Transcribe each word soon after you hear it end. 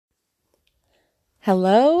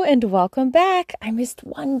Hello and welcome back. I missed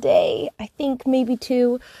one day, I think maybe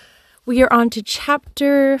two. We are on to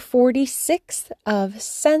chapter 46 of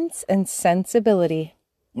Sense and Sensibility.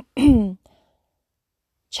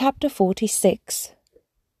 Chapter 46.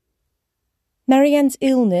 Marianne's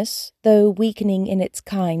illness, though weakening in its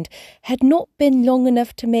kind, had not been long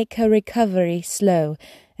enough to make her recovery slow,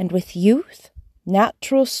 and with youth,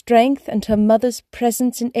 natural strength, and her mother's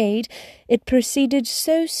presence and aid, it proceeded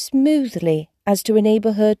so smoothly as to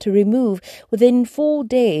enable her to remove within 4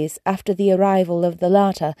 days after the arrival of the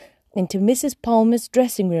latter into Mrs. Palmer's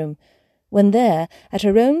dressing-room, when there, at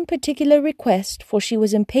her own particular request, for she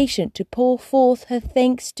was impatient to pour forth her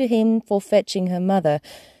thanks to him for fetching her mother,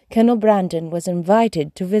 Colonel Brandon was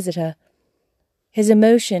invited to visit her. His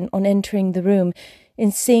emotion on entering the room,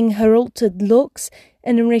 in seeing her altered looks,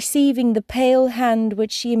 and in receiving the pale hand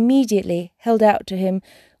which she immediately held out to him,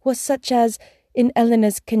 was such as, in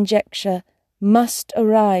Elinor's conjecture, must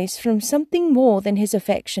arise from something more than his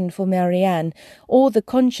affection for Marianne, or the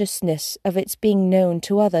consciousness of its being known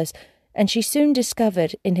to others, and she soon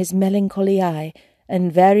discovered in his melancholy eye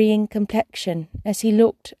and varying complexion, as he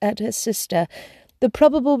looked at her sister, the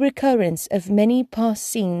probable recurrence of many past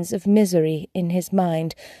scenes of misery in his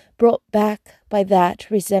mind, brought back by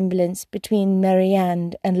that resemblance between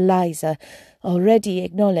Marianne and Liza, already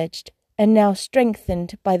acknowledged, and now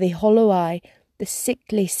strengthened by the hollow eye, the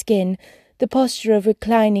sickly skin, the posture of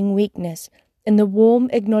reclining weakness, and the warm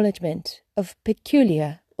acknowledgment of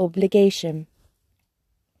peculiar obligation.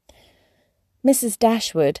 Mrs.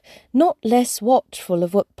 Dashwood, not less watchful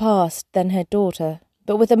of what passed than her daughter,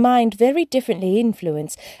 but with a mind very differently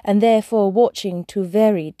influenced, and therefore watching to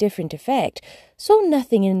very different effect, saw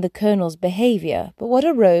nothing in the Colonel's behaviour but what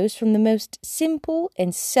arose from the most simple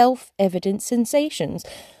and self-evident sensations,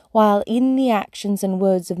 while in the actions and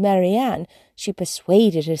words of Marianne she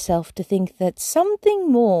persuaded herself to think that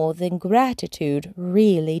something more than gratitude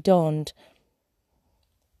really dawned.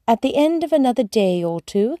 At the end of another day or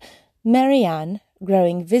two, Marianne,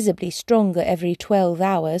 growing visibly stronger every 12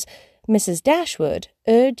 hours, Mrs. Dashwood,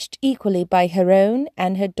 urged equally by her own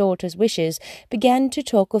and her daughter's wishes, began to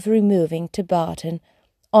talk of removing to Barton.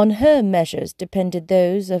 On her measures depended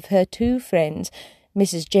those of her two friends.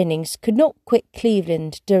 Mrs. Jennings could not quit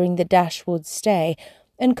Cleveland during the Dashwoods' stay,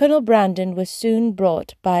 and Colonel Brandon was soon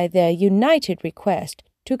brought by their united request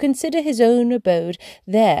to consider his own abode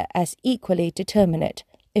there as equally determinate,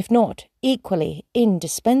 if not equally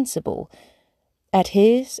indispensable. At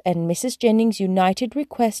his and Mrs. Jennings' united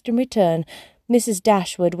request in return, Mrs.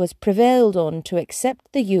 Dashwood was prevailed on to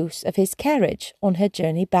accept the use of his carriage on her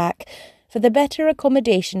journey back, for the better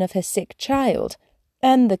accommodation of her sick child,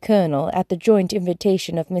 and the Colonel, at the joint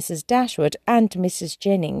invitation of Mrs. Dashwood and Mrs.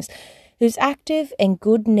 Jennings, whose active and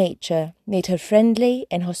good nature made her friendly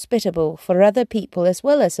and hospitable for other people as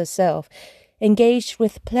well as herself, engaged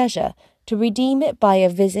with pleasure to redeem it by a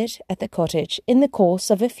visit at the cottage in the course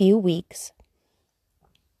of a few weeks.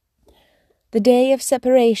 The day of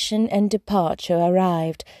separation and departure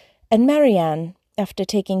arrived, and Marianne, after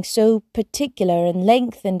taking so particular and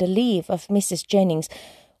lengthened a leave of Mrs. Jennings,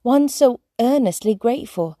 one so earnestly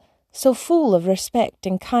grateful, so full of respect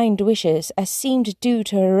and kind wishes as seemed due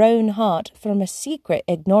to her own heart from a secret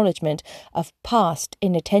acknowledgment of past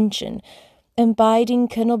inattention, and bidding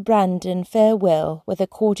Colonel Brandon farewell with the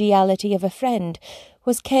cordiality of a friend,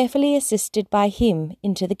 was carefully assisted by him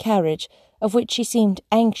into the carriage, of which she seemed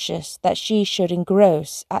anxious that she should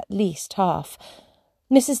engross at least half.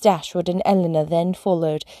 Mrs. Dashwood and Elinor then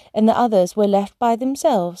followed, and the others were left by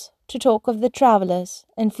themselves to talk of the travellers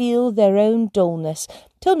and feel their own dullness,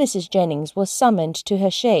 till Mrs. Jennings was summoned to her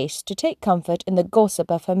chaise to take comfort in the gossip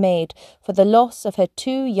of her maid for the loss of her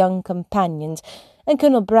two young companions, and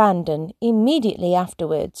Colonel Brandon immediately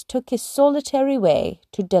afterwards took his solitary way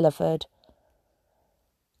to Delaford.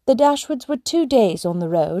 The Dashwoods were 2 days on the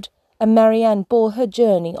road, and Marianne bore her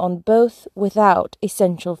journey on both without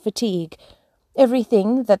essential fatigue.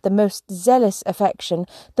 Everything that the most zealous affection,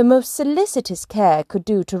 the most solicitous care could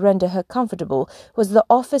do to render her comfortable was the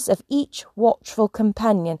office of each watchful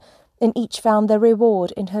companion, and each found their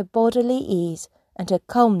reward in her bodily ease and her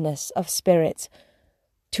calmness of spirits.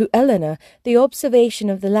 To Elinor, the observation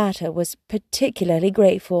of the latter was particularly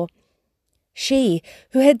grateful. She,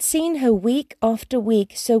 who had seen her week after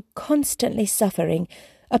week so constantly suffering,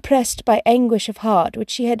 oppressed by anguish of heart which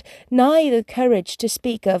she had neither courage to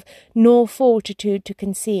speak of nor fortitude to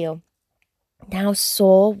conceal, now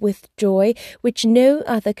saw with joy, which no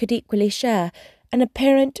other could equally share, an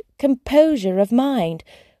apparent composure of mind,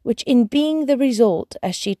 which in being the result,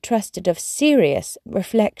 as she trusted, of serious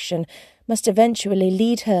reflection, must eventually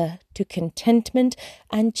lead her to contentment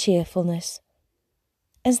and cheerfulness.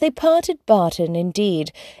 As they parted Barton,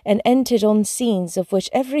 indeed, and entered on scenes of which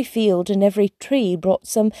every field and every tree brought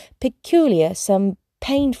some peculiar, some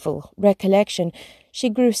painful recollection, she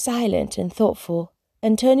grew silent and thoughtful,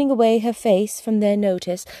 and turning away her face from their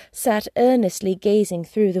notice, sat earnestly gazing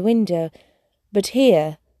through the window. But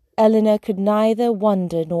here Elinor could neither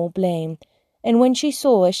wonder nor blame, and when she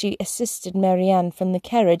saw, as she assisted Marianne from the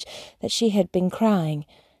carriage, that she had been crying,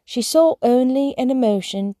 she saw only an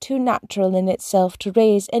emotion too natural in itself to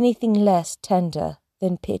raise anything less tender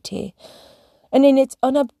than pity, and in its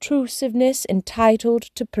unobtrusiveness entitled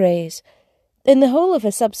to praise. In the whole of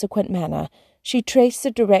her subsequent manner, she traced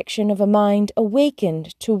the direction of a mind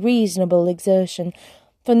awakened to reasonable exertion,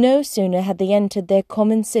 for no sooner had they entered their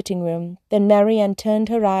common sitting-room than Marianne turned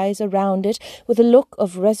her eyes around it with a look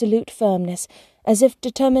of resolute firmness, as if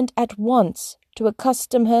determined at once to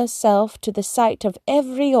accustom herself to the sight of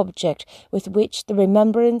every object with which the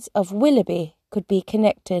remembrance of Willoughby could be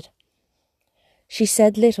connected. She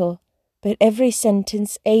said little, but every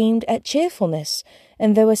sentence aimed at cheerfulness,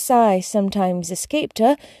 and though a sigh sometimes escaped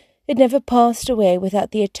her, it never passed away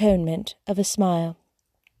without the atonement of a smile.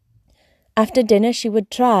 After dinner she would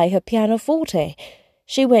try her pianoforte.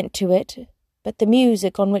 She went to it, but the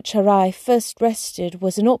music on which her eye first rested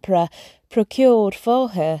was an opera procured for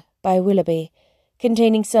her by Willoughby,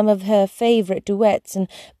 containing some of her favourite duets and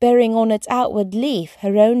bearing on its outward leaf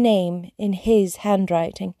her own name in his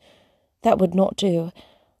handwriting. That would not do.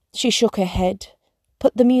 She shook her head,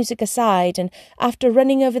 put the music aside, and, after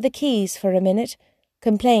running over the keys for a minute,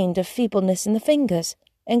 complained of feebleness in the fingers,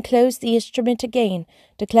 and closed the instrument again,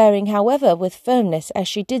 declaring, however, with firmness as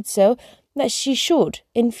she did so, that she should,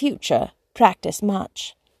 in future, practise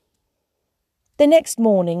much. The next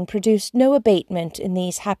morning produced no abatement in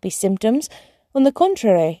these happy symptoms. On the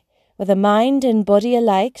contrary, with a mind and body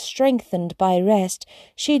alike strengthened by rest,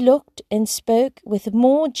 she looked and spoke with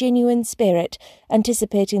more genuine spirit,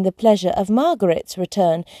 anticipating the pleasure of Margaret's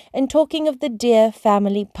return, and talking of the dear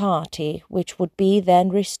family party which would be then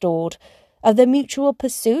restored, of their mutual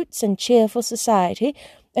pursuits and cheerful society,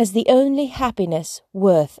 as the only happiness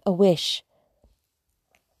worth a wish.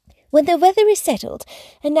 "When the weather is settled,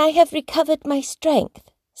 and I have recovered my strength,"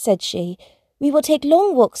 said she, "we will take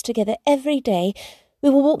long walks together every day. We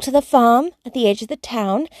will walk to the farm at the edge of the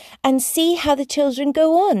town, and see how the children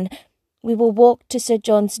go on. We will walk to Sir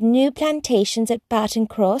John's new plantations at Barton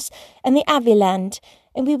Cross and the Abbeyland,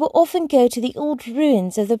 and we will often go to the old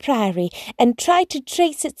ruins of the Priory, and try to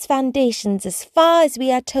trace its foundations as far as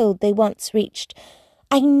we are told they once reached.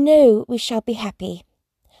 I know we shall be happy.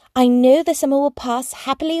 I know the summer will pass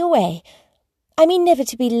happily away. I mean never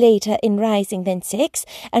to be later in rising than 6,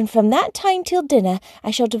 and from that time till dinner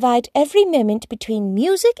I shall divide every moment between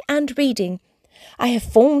music and reading. I have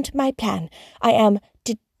formed my plan. I am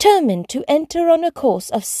determined to enter on a course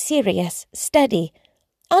of serious study.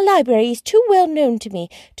 Our library is too well known to me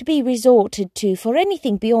to be resorted to for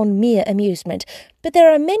anything beyond mere amusement, but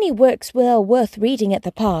there are many works well worth reading at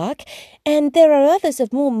the park, and there are others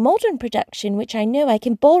of more modern production which I know I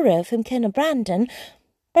can borrow from Colonel Brandon.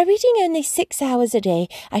 By reading only 6 hours a day,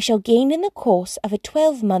 I shall gain in the course of a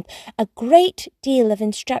 12-month a great deal of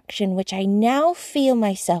instruction which I now feel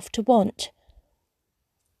myself to want."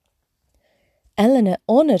 Elinor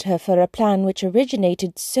honoured her for a plan which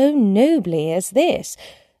originated so nobly as this,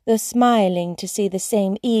 though smiling to see the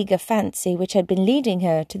same eager fancy which had been leading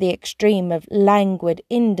her to the extreme of languid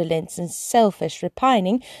indolence and selfish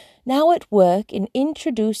repining, now at work in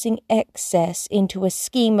introducing excess into a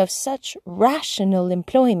scheme of such rational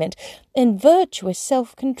employment and virtuous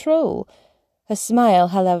self-control. Her smile,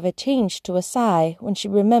 however, changed to a sigh when she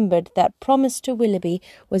remembered that promise to Willoughby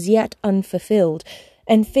was yet unfulfilled,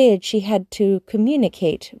 and feared she had to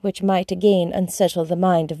communicate which might again unsettle the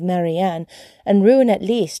mind of Marianne, and ruin at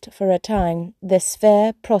least for a time this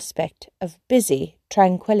fair prospect of busy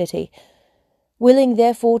tranquillity. Willing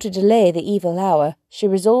therefore to delay the evil hour, she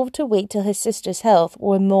resolved to wait till her sister's health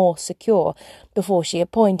were more secure before she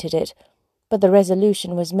appointed it, but the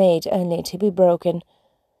resolution was made only to be broken.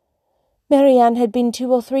 Marianne had been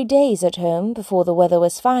 2 or 3 days at home before the weather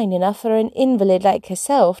was fine enough for an invalid like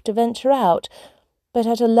herself to venture out, but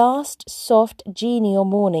at a last soft genial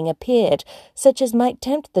morning appeared such as might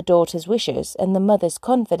tempt the daughter's wishes and the mother's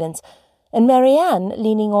confidence, and Marianne,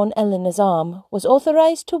 leaning on Elinor's arm, was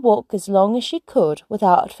authorized to walk as long as she could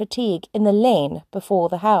without fatigue in the lane before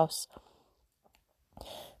the house.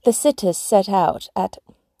 The sisters set out at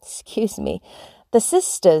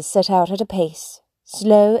a pace,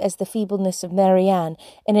 slow as the feebleness of Marianne,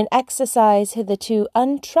 in an exercise hitherto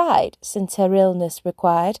untried since her illness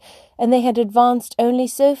required, and they had advanced only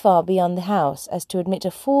so far beyond the house as to admit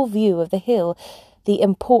a full view of the hill, the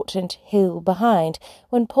important hill behind,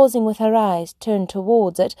 when pausing with her eyes turned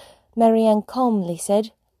towards it, Marianne calmly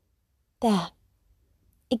said, "There,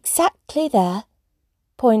 exactly there,"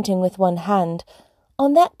 pointing with one hand,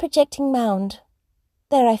 "on that projecting mound.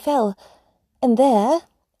 There I fell, and there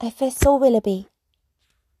I first saw Willoughby."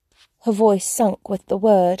 Her voice sunk with the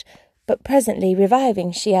word, but presently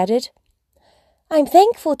reviving, she added, "I'm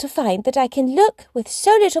thankful to find that I can look with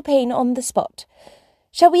so little pain on the spot.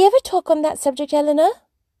 Shall we ever talk on that subject, Eleanor?"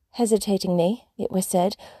 Hesitatingly, it was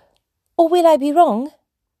said. "Or will I be wrong?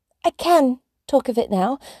 I can talk of it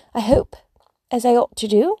now, I hope, as I ought to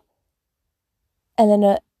do."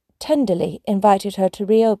 Eleanor tenderly invited her to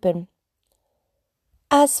reopen.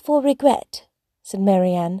 "As for regret," said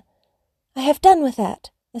Marianne, "I have done with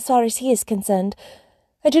that, as far as he is concerned.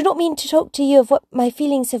 I do not mean to talk to you of what my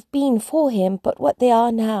feelings have been for him, but what they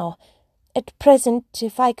are now. At present,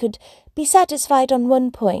 if I could be satisfied on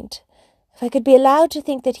one point, if I could be allowed to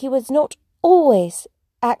think that he was not always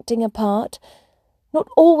acting a part, not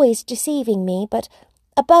always deceiving me, but,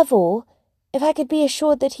 above all, if I could be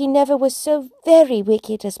assured that he never was so very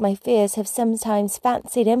wicked as my fears have sometimes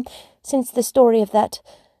fancied him since the story of that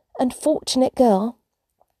unfortunate girl—"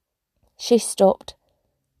 She stopped.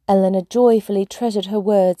 Eleanor joyfully treasured her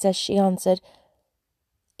words as she answered,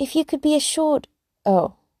 "If you could be assured—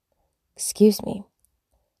 Oh, excuse me.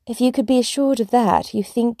 If you could be assured of that, you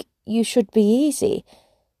think you should be easy?"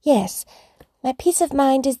 "Yes, my peace of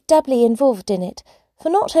mind is doubly involved in it, for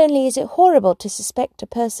not only is it horrible to suspect a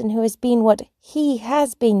person who has been what he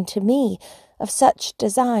has been to me of such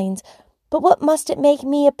designs, but what must it make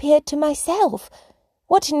me appear to myself?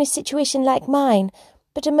 What in a situation like mine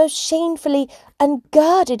but a most shamefully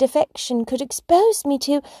unguarded affection could expose me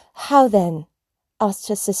to—" "How then," asked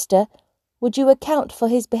her sister, "would you account for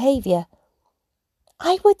his behaviour?"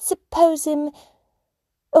 "I would suppose him—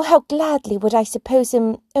 oh, how gladly would I suppose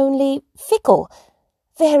him only fickle,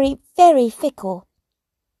 very, very fickle."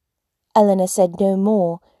 Eleanor said no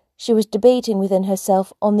more. She was debating within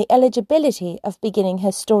herself on the eligibility of beginning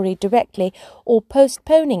her story directly or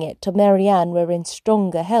postponing it till Marianne were in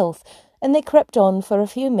stronger health, and they crept on for a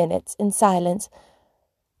few minutes in silence.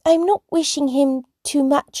 "I'm not wishing him too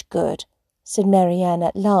much good," said Marianne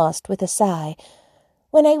at last with a sigh.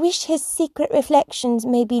 "When I wish his secret reflections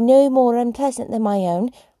may be no more unpleasant than my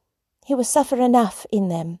own, he will suffer enough in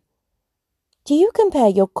them." "Do you compare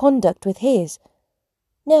your conduct with his?"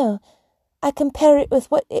 "No, I compare it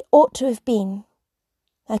with what it ought to have been.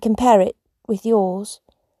 I compare it with yours.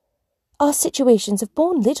 Our situations have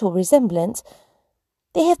borne little resemblance.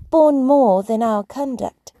 They have borne more than our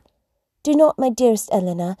conduct. Do not, my dearest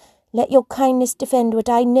Eleanor, let your kindness defend what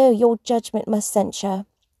I know your judgment must censure.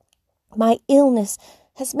 My illness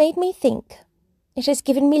has made me think. It has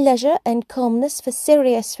given me leisure and calmness for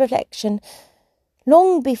serious reflection.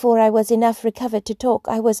 Long before I was enough recovered to talk,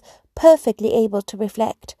 I was perfectly able to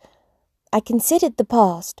reflect. I considered the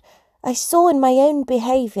past. I saw in my own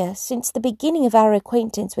behaviour, since the beginning of our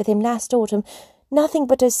acquaintance with him last autumn, nothing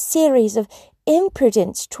but a series of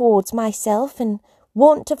imprudence towards myself and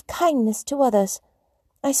want of kindness to others.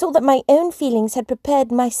 I saw that my own feelings had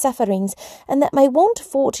prepared my sufferings, and that my want of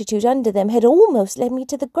fortitude under them had almost led me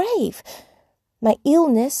to the grave. My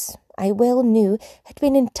illness, I well knew, had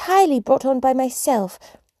been entirely brought on by myself,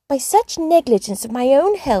 by such negligence of my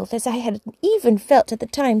own health as I had even felt at the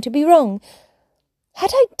time to be wrong.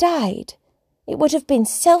 Had I died, it would have been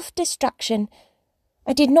self-destruction.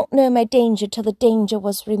 I did not know my danger till the danger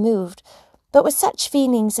was removed, but with such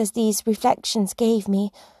feelings as these reflections gave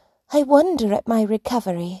me, I wonder at my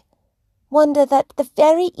recovery, wonder that the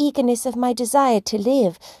very eagerness of my desire to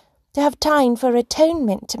live, to have time for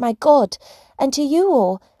atonement to my God and to you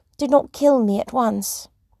all, did not kill me at once.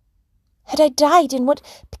 Had I died, in what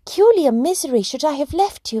peculiar misery should I have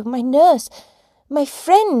left you, my nurse, my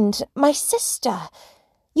friend, my sister,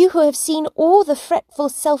 you who have seen all the fretful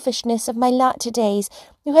selfishness of my latter days,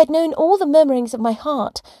 who had known all the murmurings of my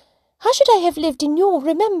heart? How should I have lived in your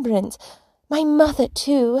remembrance? My mother,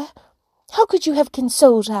 too. How could you have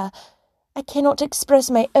consoled her? I cannot express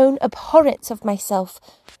my own abhorrence of myself.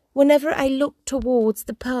 Whenever I looked towards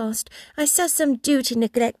the past, I saw some duty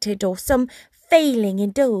neglected or some failing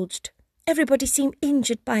indulged. Everybody seemed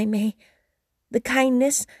injured by me. The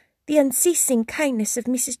kindness, the unceasing kindness of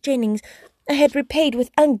Mrs. Jennings, I had repaid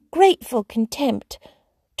with ungrateful contempt.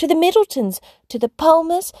 To the Middletons, to the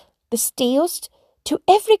Palmers, the Steeles, to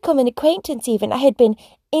every common acquaintance even, I had been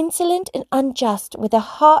insolent and unjust, with a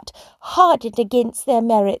heart hardened against their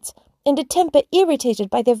merits, and a temper irritated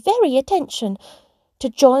by their very attention. To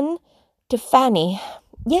John, to Fanny,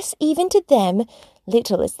 yes, even to them,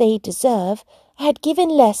 little as they deserve, I had given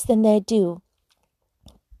less than their due.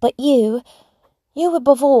 But you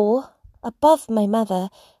above all, above my mother,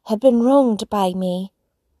 had been wronged by me.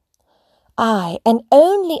 I, and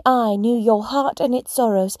only I, knew your heart and its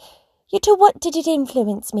sorrows, yet to what did it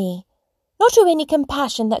influence me? Not to any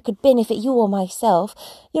compassion that could benefit you or myself.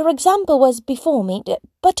 Your example was before me,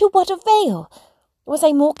 but to what avail? Was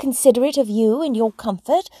I more considerate of you and your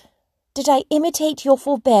comfort? Did I imitate your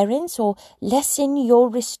forbearance or lessen your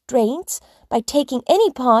restraints by taking any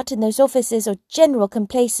part in those offices of general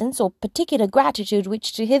complaisance or particular gratitude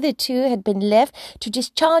which hitherto had been left to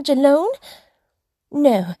discharge alone?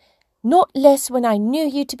 No, not less when I knew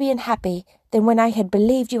you to be unhappy than when I had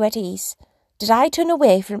believed you at ease. Did I turn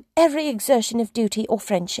away from every exertion of duty or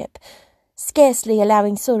friendship, scarcely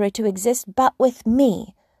allowing sorrow to exist but with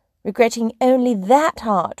me, regretting only that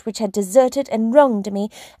heart which had deserted and wronged me,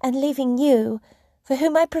 and leaving you, for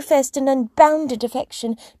whom I professed an unbounded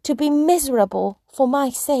affection, to be miserable for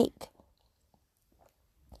my sake?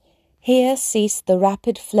 Here ceased the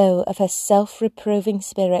rapid flow of her self-reproving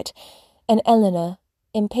spirit, and Elinor,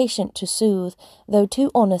 impatient to soothe, though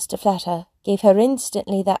too honest to flatter, gave her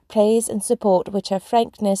instantly that praise and support which her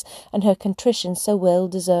frankness and her contrition so well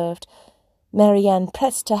deserved. Marianne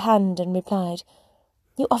pressed her hand and replied,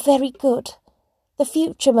 "You are very good. The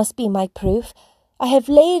future must be my proof. I have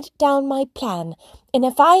laid down my plan, and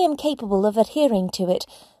if I am capable of adhering to it,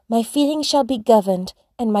 my feelings shall be governed,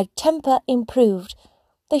 and my temper improved.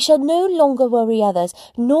 They shall no longer worry others,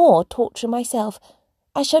 nor torture myself.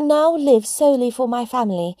 I shall now live solely for my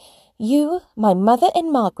family. You, my mother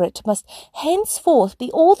and Margaret, must henceforth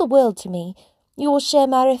be all the world to me. You will share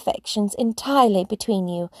my affections entirely between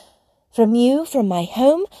you. From my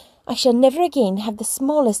home, I shall never again have the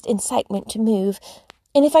smallest incitement to move,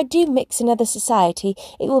 and if I do mix in other society,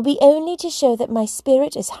 it will be only to show that my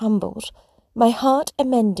spirit is humbled, my heart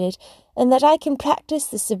amended, and that I can practice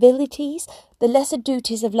the civilities, the lesser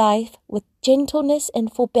duties of life, with gentleness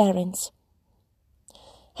and forbearance.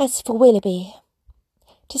 As for Willoughby,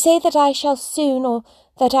 to say that I shall soon, or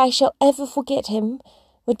that I shall ever forget him,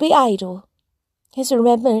 would be idle. His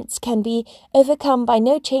remembrance can be overcome by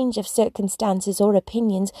no change of circumstances or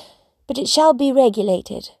opinions, but it shall be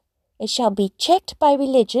regulated. It shall be checked by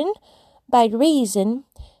religion, by reason,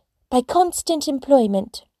 by constant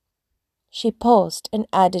employment." She paused and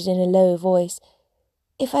added in a low voice,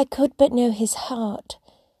 "If I could but know his heart,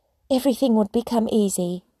 everything would become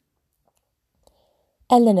easy."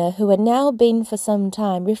 Elinor, who had now been for some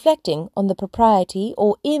time reflecting on the propriety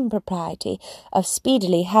or impropriety of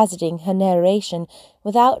speedily hazarding her narration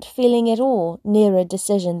without feeling at all nearer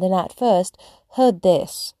decision than at first, heard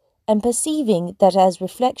this, and perceiving that as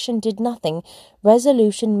reflection did nothing,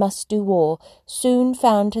 resolution must do war, soon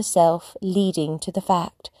found herself leading to the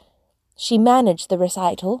fact. She managed the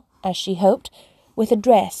recital, as she hoped, with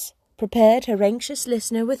address, prepared her anxious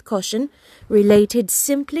listener with caution, related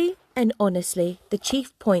simply and honestly the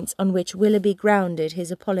chief points on which Willoughby grounded his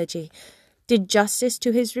apology, did justice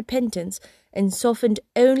to his repentance, and softened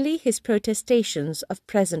only his protestations of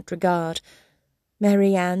present regard.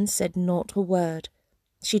 Marianne said not a word.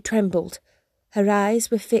 She trembled. Her eyes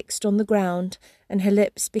were fixed on the ground, and her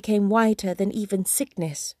lips became whiter than even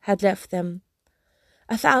sickness had left them.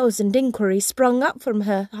 1,000 inquiries sprung up from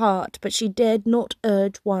her heart, but she dared not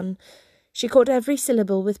urge one. She caught every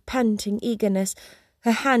syllable with panting eagerness,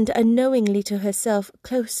 her hand unknowingly to herself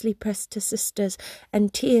closely pressed to sister's,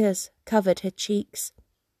 and tears covered her cheeks.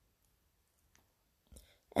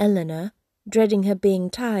 Elinor, dreading her being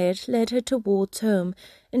tired, led her towards home,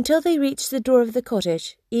 until they reached the door of the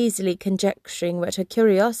cottage, easily conjecturing what her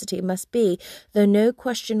curiosity must be, though no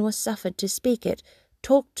question was suffered to speak it,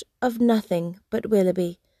 talked of nothing but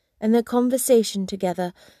Willoughby, and their conversation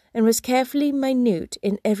together, and was carefully minute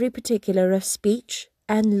in every particular of speech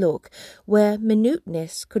and look, where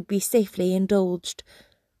minuteness could be safely indulged.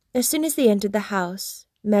 As soon as they entered the house,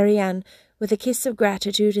 Marianne, with a kiss of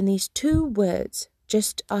gratitude and these 2 words,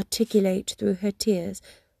 just articulate through her tears,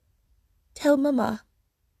 "Tell mamma,"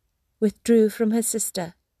 withdrew from her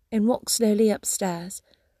sister, and walked slowly upstairs.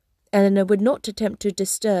 Elinor would not attempt to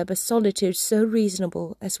disturb a solitude so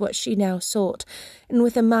reasonable as what she now sought, and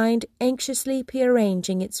with a mind anxiously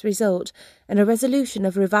prearranging its result, and a resolution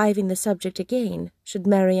of reviving the subject again, should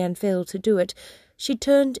Marianne fail to do it, she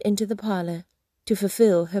turned into the parlour, to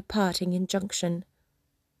fulfil her parting injunction.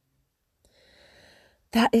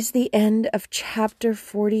 That is the end of chapter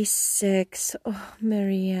 46. Oh,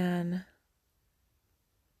 Marianne.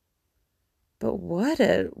 But what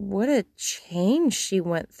a change she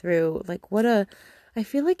went through. I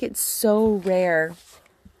feel like it's so rare.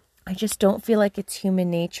 I just don't feel like it's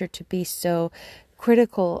human nature to be so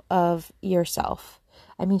critical of yourself.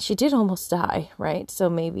 I mean, she did almost die, right? So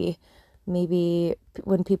maybe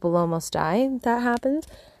when people almost die, that happens.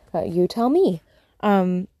 You tell me.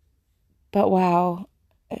 But wow,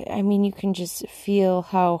 I mean, you can just feel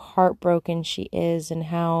how heartbroken she is and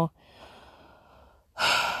how,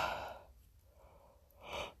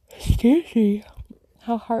 excuse me,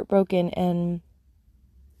 how heartbroken, and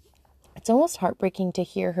it's almost heartbreaking to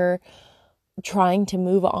hear her trying to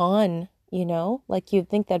move on, like you'd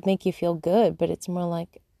think that'd make you feel good, but it's more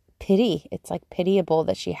like pity. It's like pitiable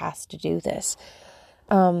that she has to do this.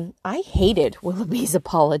 I hated Willoughby's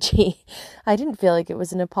apology. I didn't feel like it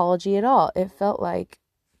was an apology at all. It felt like,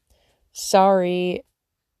 sorry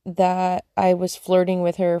that I was flirting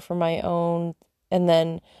with her for my own, and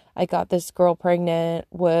then I got this girl pregnant,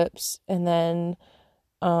 whoops, and then,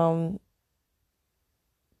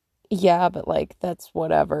 yeah, but like, that's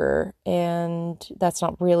whatever, and that's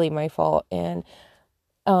not really my fault, and,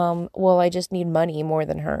 well, I just need money more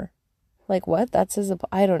than her. Like, what? That's his,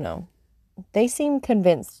 I don't know. They seem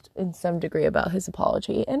convinced in some degree about his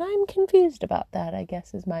apology, and I'm confused about that, I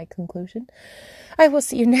guess, is my conclusion. I will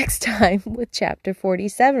see you next time with chapter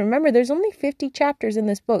 47. Remember, there's only 50 chapters in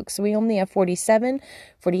this book, so we only have 47,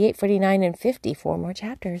 48, 49, and 50. 4 more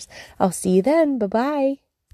chapters. I'll see you then. Bye-bye.